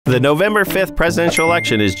The November 5th presidential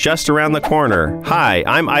election is just around the corner. Hi,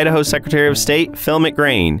 I'm Idaho Secretary of State Phil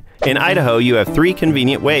McGrain. In Idaho, you have 3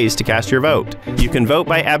 convenient ways to cast your vote. You can vote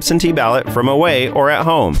by absentee ballot from away or at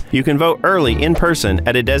home. You can vote early in person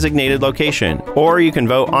at a designated location. Or you can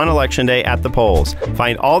vote on Election Day at the polls.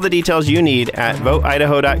 Find all the details you need at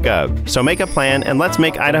VoteIdaho.gov. So make a plan and let's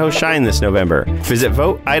make Idaho shine this November. Visit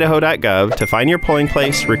VoteIdaho.gov to find your polling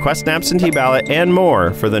place, request an absentee ballot, and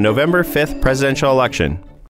more for the November 5th presidential election.